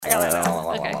I got it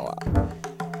now.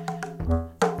 Okay.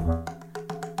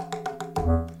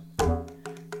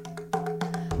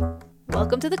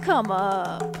 Welcome to the Come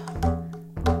Up,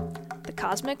 the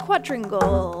Cosmic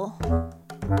Quadrangle.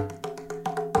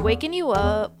 Waking you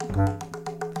up,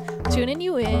 tuning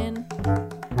you in,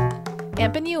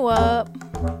 amping you up,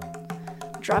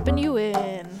 dropping you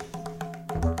in.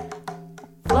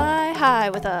 Fly high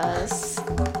with us.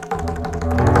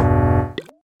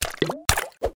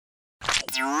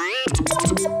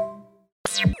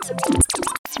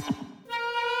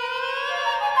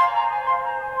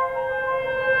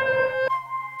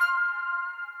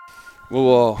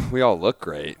 Well, we all look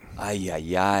great. We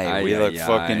look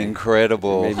fucking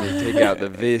incredible. Made me take out the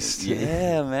vest.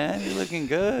 Yeah, man, you're looking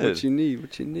good. What you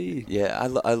need? Yeah,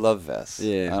 I love vests.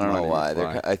 Yeah, I don't know why.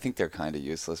 why. I think they're kind of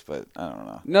useless, but I don't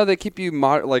know. No, they keep you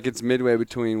like it's midway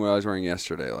between what I was wearing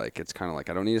yesterday. Like it's kind of like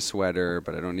I don't need a sweater,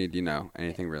 but I don't need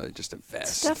anything really, just a vest.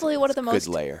 It's definitely one of the most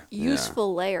layer.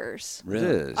 useful layers. Really?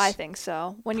 It is. I think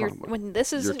so. When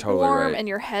this is totally warm right. and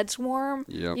your head's warm,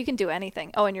 you can do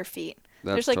anything. Oh, and your feet.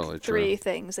 That's There's like totally three true.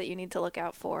 things that you need to look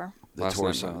out for. The Last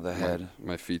torso, night, the head.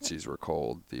 My feetsies were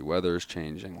cold. The weather's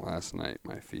changing. Last night,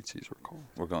 my feetsies were cold.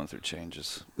 We're going through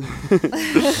changes.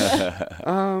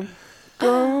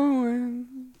 Going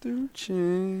through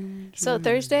change. So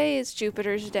Thursday is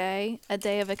Jupiter's day, a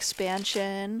day of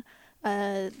expansion,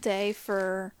 a day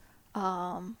for,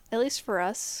 at least for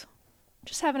us,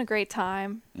 just having a great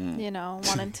time,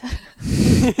 wanting to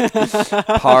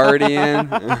Partying.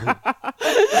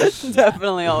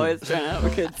 Definitely always trying to have a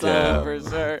good time for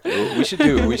sure. We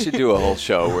should do a whole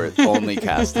show where it's only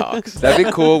Cass talks. That'd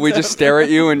be cool. We just stare at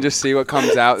you and just see what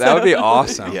comes out. That would be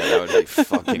awesome. Yeah, that would be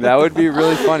fucking. That would be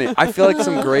really funny. I feel like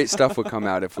some great stuff would come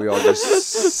out if we all just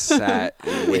sat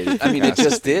and waited. I mean, it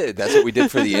just did. That's what we did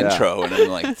for the intro, and I'm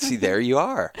like, see, there you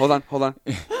are. Hold on.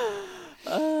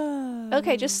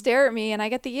 okay, just stare at me and I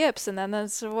get the yips, and then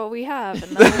that's what we have.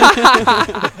 And then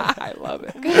I love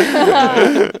it.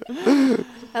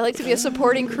 I like to be a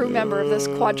supporting crew member of this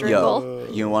quadrangle.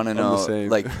 Yo, you want to I'm the know? same.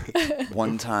 Like,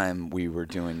 one time we were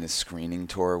doing this screening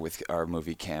tour with our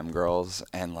movie Cam Girls,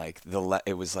 and like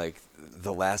it was like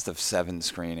the last of 7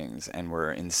 screenings, and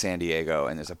we're in San Diego,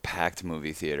 and there's a packed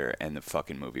movie theater, and the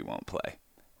fucking movie won't play,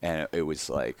 and it was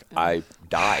like I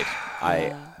died.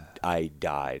 I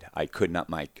died. I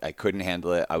couldn't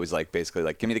handle it. I was like, basically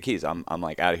like, give me the keys. I'm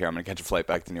like out of here. I'm going to catch a flight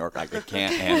back to New York. I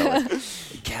can't handle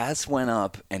it. Cass went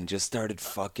up and just started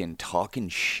fucking talking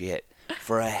shit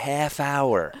for a half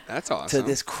hour. That's awesome. To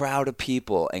this crowd of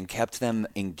people and kept them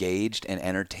engaged and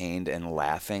entertained and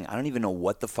laughing. I don't even know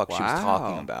what the fuck she was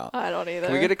talking about. I don't either.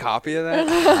 Can we get a copy of that?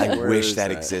 I Where wish is that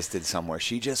existed somewhere.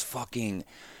 She just fucking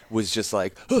was just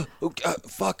like,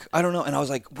 fuck, I don't know. And I was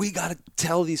like, we got to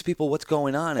tell these people what's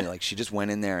going on. And like, she just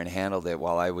went in there and handled it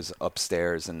while I was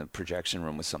upstairs in the projection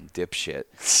room with some dipshit.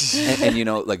 and you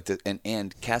know, like,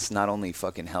 and Cass not only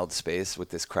fucking held space with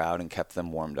this crowd and kept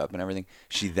them warmed up and everything,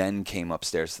 she then came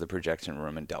upstairs to the projection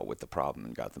room and dealt with the problem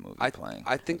and got the movie playing.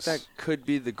 I think that could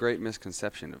be the great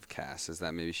misconception of Cass, is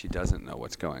that maybe she doesn't know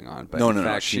what's going on. But No, in no,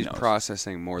 fact, she she's knows.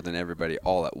 processing more than everybody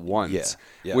all at once.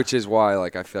 Yeah. Which is why,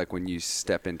 like, I feel like when you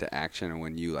step into action and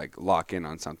when you like lock in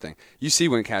on something, you see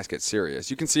when Cass gets serious.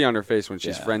 You can see on her face when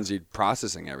she's frenzied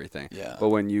processing everything. Yeah. But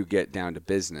when you get down to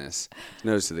business,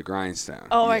 nose to the grindstone.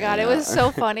 Oh my God, it was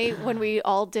so funny when we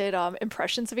all did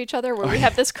impressions of each other where we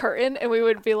have this curtain and we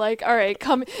would be like, all right,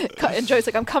 come. And Joey's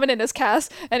like, I'm coming in as Cass.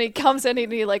 And he comes in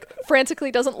and he like frantically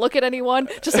doesn't look at anyone,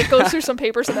 just like goes through some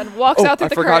papers and then walks out through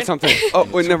the curtain. I forgot something. Oh,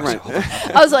 wait, never mind.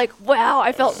 I was like, wow,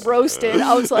 I felt roasted.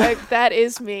 I was like, that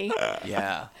is me.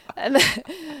 Yeah. And then,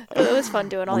 it was fun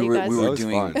doing all you guys. We That were was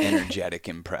doing fun. energetic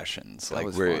impressions. Like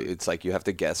was fun. it's like you have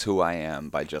to guess who I am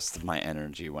by just my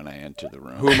energy when I enter the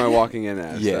room. Who am I walking in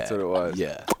as? Yeah. That's what it was.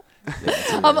 Yeah.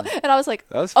 And I was like,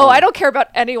 That was oh, fun. I don't care about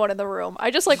anyone in the room. I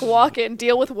just like walk in,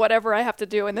 deal with whatever I have to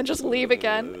do, and then just leave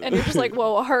again. And you're just like,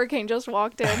 whoa, a hurricane just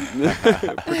walked in.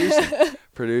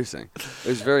 Producing. It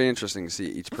was very interesting to see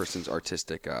each person's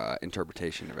artistic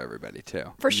interpretation of everybody too.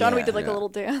 For Sean, we Yeah. did like Yeah. a little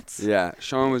dance. Yeah,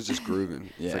 Sean was just grooving.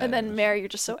 It's Yeah. like- And then Mary, you're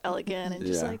just so elegant and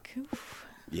just Yeah. like, oof.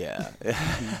 Yeah.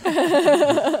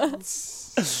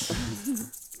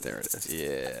 there it is.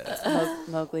 Yeah.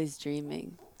 Mowgli's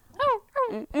dreaming.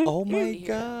 Oh my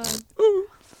God. I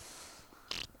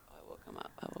will come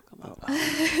up.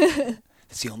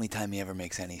 It's the only time he ever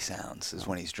makes any sounds is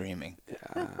when he's dreaming.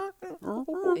 Yeah.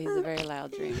 He's a very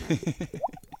loud dreamer.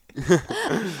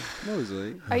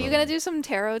 Mosley. Are you going to do some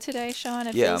tarot today, Sean?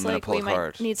 It Yeah, feels I'm gonna like pull we a might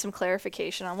card. need some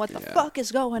clarification on what the Yeah. fuck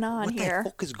is going on What here. the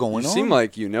fuck is going You on? seem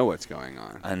like you know what's going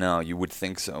on. I know. You would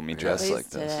think so. Me dressed least like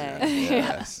this. today.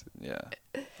 Yes. Yeah.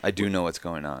 I do know what's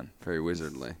going on. Very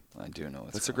wizardly. I do know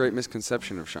what's That's a going great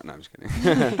misconception of Sean. No, I'm just kidding.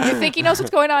 You think he knows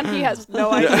what's going on? He has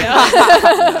no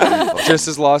idea. Just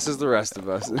as lost as the rest of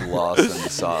us. on. Lost in the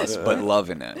sauce, but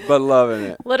loving it. But loving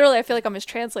it. Literally, I feel like I'm his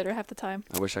translator half the time.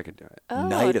 I wish I could do it. Oh,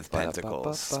 Knight of Ba-da-ba-ba-ba.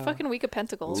 Pentacles. it's fucking week of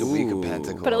pentacles. It's a week of Ooh.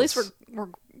 Pentacles. But at least we're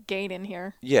gaining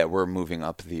here. Yeah, we're moving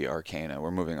up the arcana.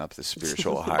 We're moving up the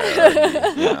spiritual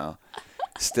hierarchy. You know,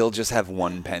 still just have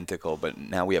one pentacle, but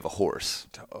now we have a horse.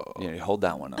 You know, hold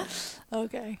that one up.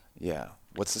 Okay. Yeah.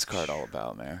 What's this card all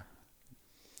about, Mayor?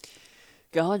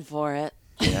 Going for it.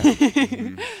 Yeah.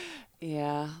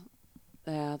 Yeah.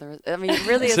 Yeah. I mean, it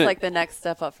really is like the next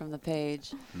step up from the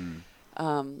page.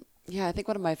 Yeah, I think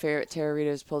one of my favorite tarot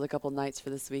readers pulled a couple nights for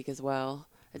this week as well.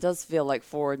 It does feel like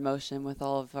forward motion with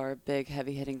all of our big,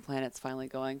 heavy-hitting planets finally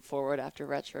going forward after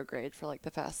retrograde for like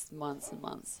the past months and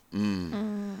months.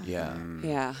 Yeah.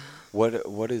 Yeah.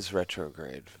 What is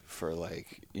retrograde for,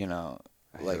 like, you know?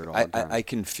 I Like hear it all the time. I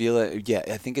can feel it. Yeah,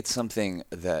 I think it's something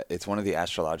that it's one of the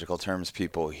astrological terms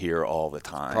people hear all the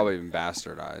time. Probably even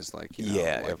bastardized, like, you know,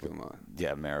 Yeah, like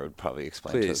Yeah, Mara would probably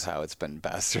explain to us Please. how it's been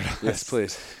bastardized. yes,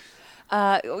 please.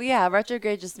 Yeah,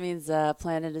 retrograde just means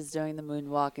planet is doing the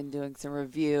moonwalk and doing some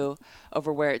review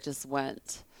over where it just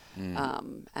went.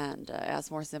 It's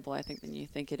more simple, I think, than you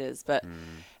think it is. But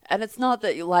and it's not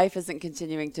that life isn't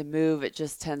continuing to move; it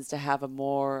just tends to have a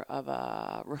more of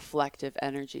a reflective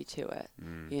energy to it.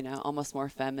 You know, almost more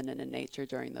feminine in nature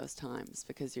during those times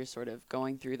because you're sort of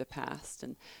going through the past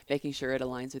and making sure it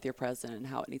aligns with your present and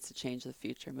how it needs to change the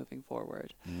future moving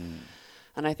forward.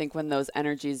 And I think when those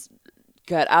energies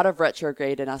get out of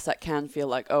retrograde in us, that can feel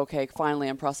like, okay, finally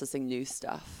I'm processing new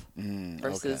stuff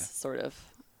versus sort of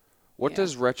What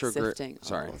does retrograde? sifting all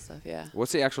Sorry. that stuff, yeah.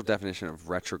 What's the actual definition of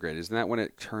retrograde? Isn't that when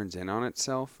it turns in on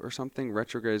itself or something?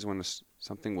 Retrograde is when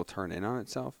something will turn in on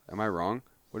itself. Am I wrong?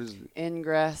 What is?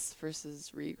 Ingress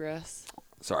versus regress.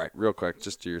 Sorry, real quick,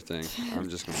 just do your thing. I'm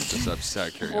just going to look this up just out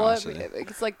of Well, curiosity.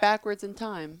 it's like backwards in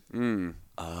time.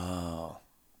 Oh.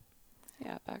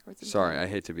 Yeah, backwards in Sorry, time. I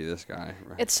hate to be this guy.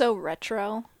 It's so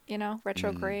retro, you know,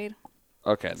 retrograde.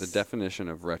 Okay, the definition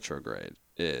of retrograde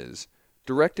is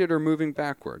directed or moving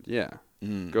backward. Yeah.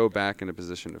 Go back in a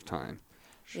position of time.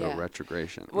 Show Yeah.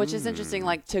 retrogression. Which is interesting.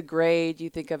 Like to grade,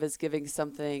 you think of as giving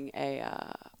something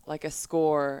like a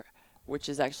score, which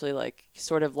is actually like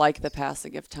sort of like the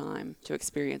passing of time to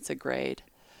experience a grade.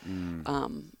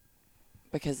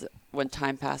 Because when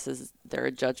time passes, there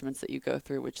are judgments that you go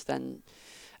through, which then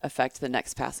affect the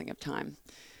next passing of time.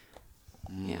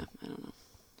 Yeah, I don't know.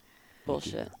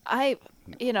 Bullshit.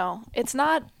 It's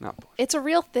not, Not bullshit. it's a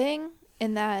real thing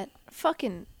in that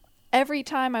fucking every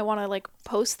time I want to like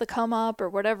post the come up or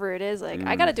whatever it is, like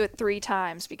I got to do it 3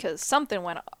 times because something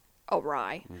went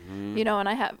awry, you know,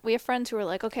 and we have friends who are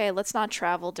like, okay, let's not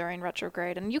travel during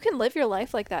retrograde, and you can live your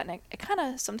life like that, and it kind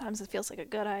of sometimes it feels like a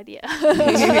good idea.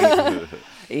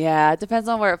 Yeah, it depends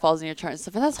on where it falls in your chart and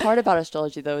stuff. And that's hard about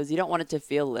astrology, though, is you don't want it to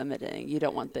feel limiting. You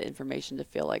don't want the information to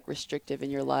feel like restrictive in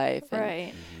your life. And,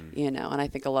 Right. You know, and I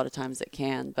think a lot of times it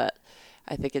can, but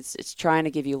I think it's trying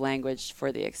to give you language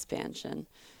for the expansion.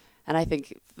 And I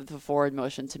think the forward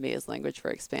motion to me is language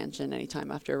for expansion anytime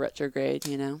after a retrograde,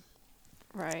 you know?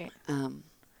 Right.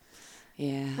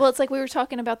 Yeah. Well, it's like we were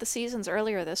talking about the seasons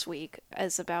earlier this week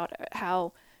as about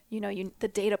how, you know, the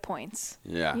data points.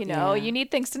 Yeah. You know, Yeah. you need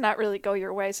things to not really go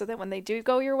your way so that when they do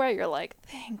go your way, you're like,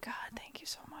 thank God, thank you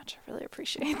so much. I really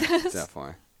appreciate this.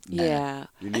 Definitely. Yeah.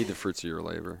 You need the fruits of your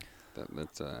labor.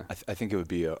 That's I think it would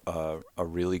be a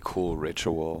really cool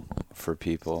ritual for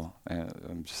people. And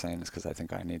I'm just saying this because I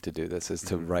think I need to do this. Is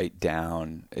to write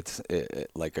down. It's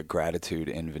like a gratitude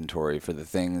inventory for the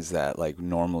things that like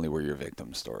normally were your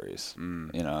victim stories.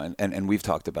 You know, and we've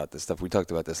talked about this stuff. We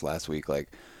talked about this last week, like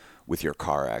with your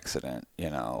car accident. You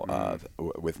know,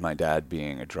 with my dad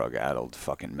being a drug-addled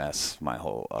fucking mess my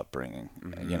whole upbringing.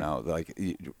 You know, like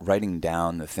writing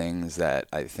down the things that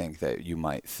I think that you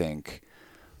might think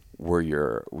were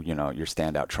your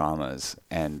standout traumas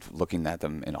and looking at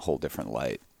them in a whole different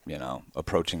light, you know,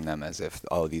 approaching them as if,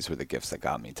 oh, these were the gifts that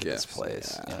got me to this Gifts,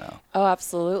 place, yeah. you know. Oh,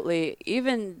 absolutely.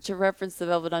 Even to reference the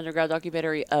Velvet Underground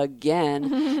documentary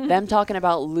again, them talking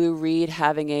about Lou Reed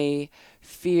having a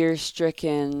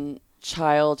fear-stricken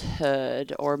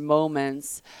childhood or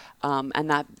moments,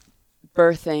 and that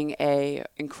birthing a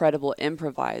incredible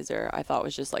improviser, I thought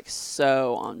was just like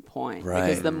so on point. Right.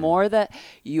 Because the more that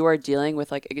you are dealing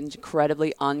with like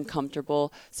incredibly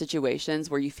uncomfortable situations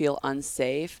where you feel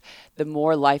unsafe, the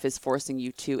more life is forcing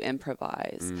you to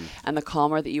improvise. And the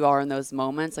calmer that you are in those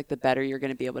moments, like the better you're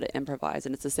going to be able to improvise.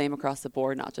 And it's the same across the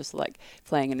board, not just like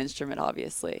playing an instrument,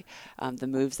 obviously. The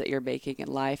moves that you're making in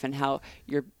life and how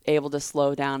you're able to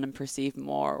slow down and perceive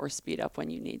more or speed up when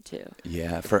you need to.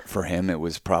 Yeah, for him, it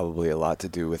was probably a lot to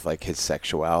do with like his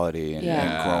sexuality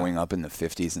and growing up in the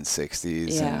 50s and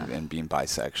 60s and being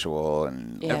bisexual.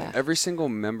 And every single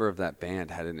member of that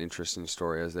band had an interesting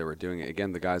story as they were doing it.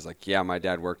 Again, the guy's like, yeah, my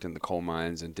dad worked in the coal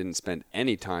mines and didn't spend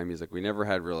any time. He's like, we never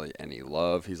had really any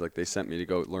love. He's like, they sent me to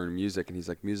go learn music. And he's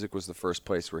like, music was the first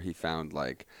place where he found,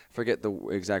 like, I forget the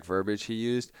exact verbiage he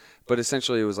used, but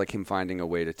essentially it was like him finding a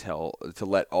way to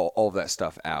let all of that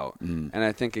stuff out. And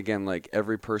I think, again, like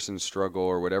every person's struggle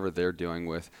or whatever they're dealing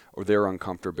with or their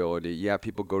uncomfortability,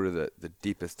 people go to the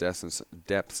deepest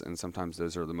depths, and sometimes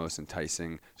those are the most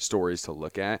enticing stories to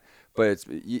look at. But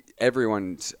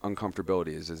everyone's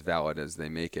uncomfortability is as valid as they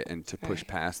make it, and to push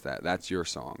past that, that's your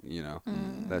song,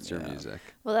 that's your music.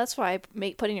 Well, that's why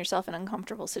putting yourself in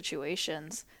uncomfortable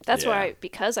situations. That's why,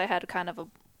 because I had kind of a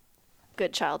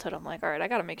good childhood, I'm like, all right, I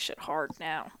got to make shit hard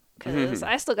now. Because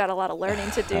I still got a lot of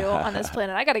learning to do on this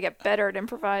planet. I got to get better at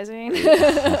improvising.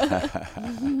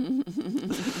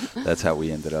 That's how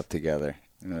we ended up together.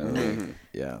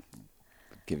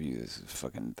 Give you this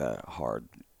fucking that hard,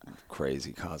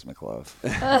 crazy cosmic love.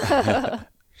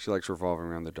 She likes revolving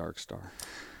around the Dark Star.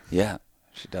 Yeah,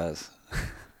 she does.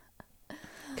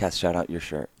 Cass, shout out your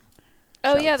shirt.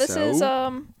 Oh, yeah, this is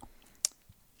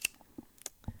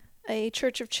a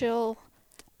Church of Chill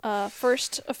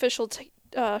first official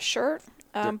shirt,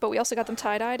 but we also got them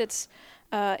tie-dyed. It's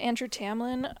Andrew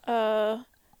Tamlin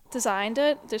designed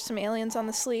it. There's some aliens on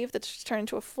the sleeve that's turned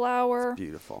into a flower.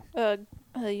 Beautiful. A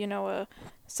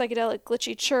psychedelic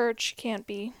glitchy church, can't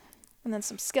be. And then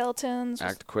some skeletons.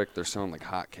 Act quick, they're selling like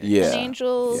hotcakes. Yeah. And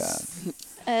angels. Yeah.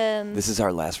 And this is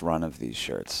our last run of these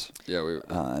shirts. Yeah,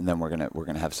 and then we're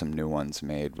gonna have some new ones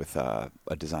made with a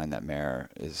design that Mare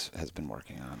has been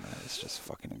working on. It's just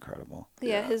fucking incredible.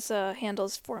 Yeah, his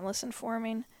handle's formless and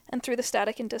forming. And through the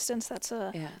static and distance, that's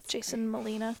a Jason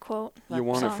Molina quote. You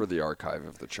want it for the archive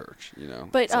of the church,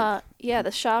 But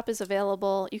the shop is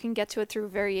available. You can get to it through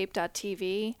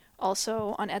veryape.tv,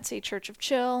 also on Etsy, Church of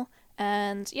Chill.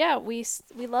 And we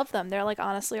love them. They're like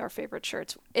honestly our favorite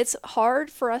shirts. It's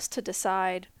hard for us to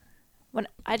decide. When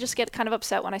I just get kind of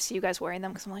upset when I see you guys wearing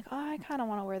them because I'm like, oh, I kind of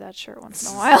want to wear that shirt once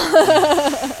in a while.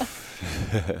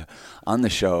 On the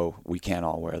show, we can't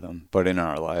all wear them, but in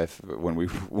our life, when we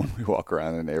walk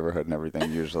around the neighborhood and everything,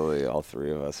 usually all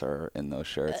three of us are in those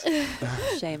shirts.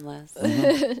 Shameless.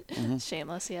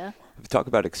 Shameless, yeah. Talk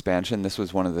about expansion. This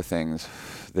was one of the things.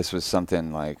 This was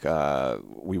something like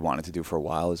we wanted to do for a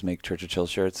while, is make Church of Chill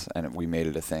shirts, and we made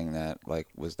it a thing that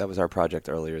was our project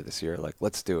earlier this year. Like,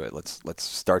 let's do it. Let's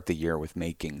start the year with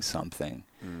making something,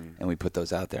 and we put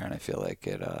those out there, and I feel like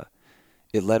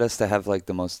it led us to have like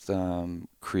the most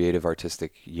creative,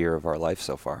 artistic year of our life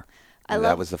so far.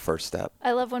 That was the first step.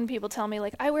 I love when people tell me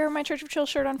like, I wear my Church of Chill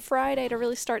shirt on Friday to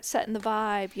really start setting the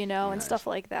vibe, and stuff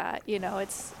like that.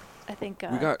 It's. I think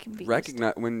we got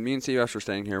recognized when me and CUS were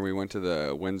staying here. We went to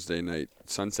the Wednesday night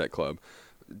Sunset Club.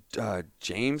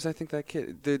 James, I think that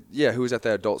kid, who was at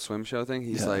the Adult Swim show thing.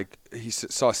 He's like, he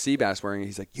saw Seabass wearing it.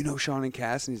 He's like, Sean and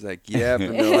Cass, and he's like, yeah.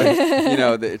 And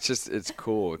they're like, it's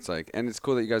cool. It's like, and it's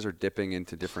cool that you guys are dipping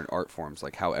into different art forms,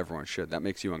 like how everyone should. That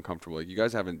makes you uncomfortable. Like, you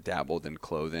guys haven't dabbled in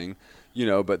clothing,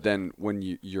 but then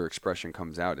when your expression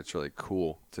comes out, it's really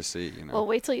cool to see. Well,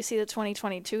 wait till you see the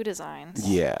 2022 designs.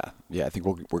 Yeah. I think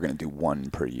we're gonna do one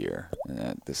per year,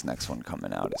 and this next one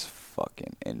coming out is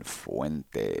fucking En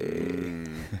Fuente.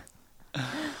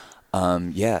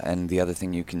 And the other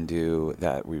thing you can do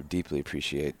that we deeply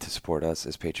appreciate to support us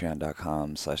is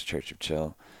patreon.com/Church of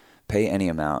Chill. Pay any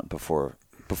amount before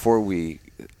we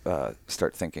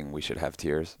start thinking we should have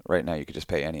tiers. Right now, you could just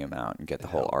pay any amount and get the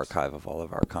whole archive of all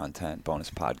of our content, bonus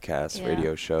podcasts,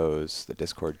 radio shows, the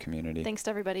Discord community. Thanks to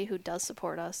everybody who does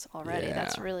support us already. Yeah.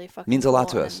 That's really fucking means cool, a lot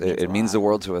to us. It means the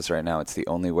world to us right now. It's the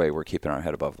only way we're keeping our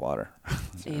head above water.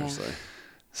 Seriously.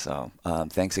 So,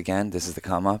 thanks again. This is the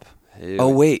Come Up. Hey, oh,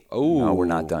 wait. No, we're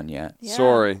not done yet. Yeah.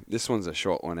 Sorry. This one's a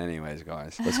short one anyways,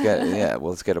 guys. Let's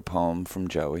get a poem from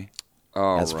Joey.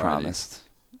 As promised.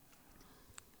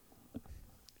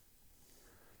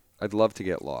 I'd love to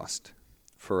get lost.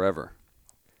 Forever.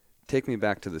 Take me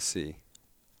back to the sea.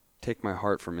 Take my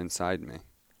heart from inside me.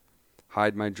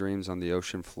 Hide my dreams on the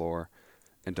ocean floor,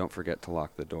 and don't forget to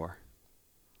lock the door.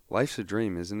 Life's a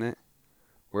dream, isn't it?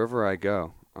 Wherever I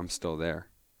go, I'm still there.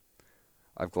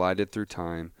 I've glided through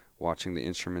time, watching the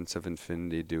instruments of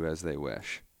infinity do as they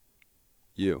wish.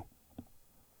 You.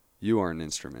 You are an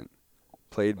instrument,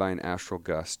 played by an astral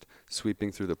gust,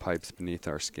 sweeping through the pipes beneath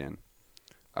our skin.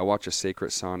 I watch a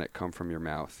sacred sonnet come from your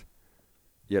mouth,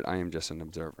 yet I am just an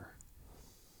observer.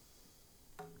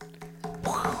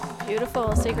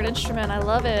 Beautiful, sacred instrument. I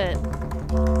love it.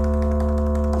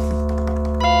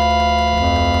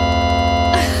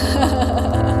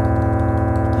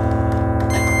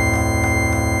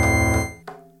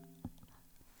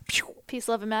 Peace,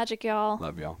 love, and magic, y'all.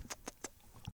 Love y'all.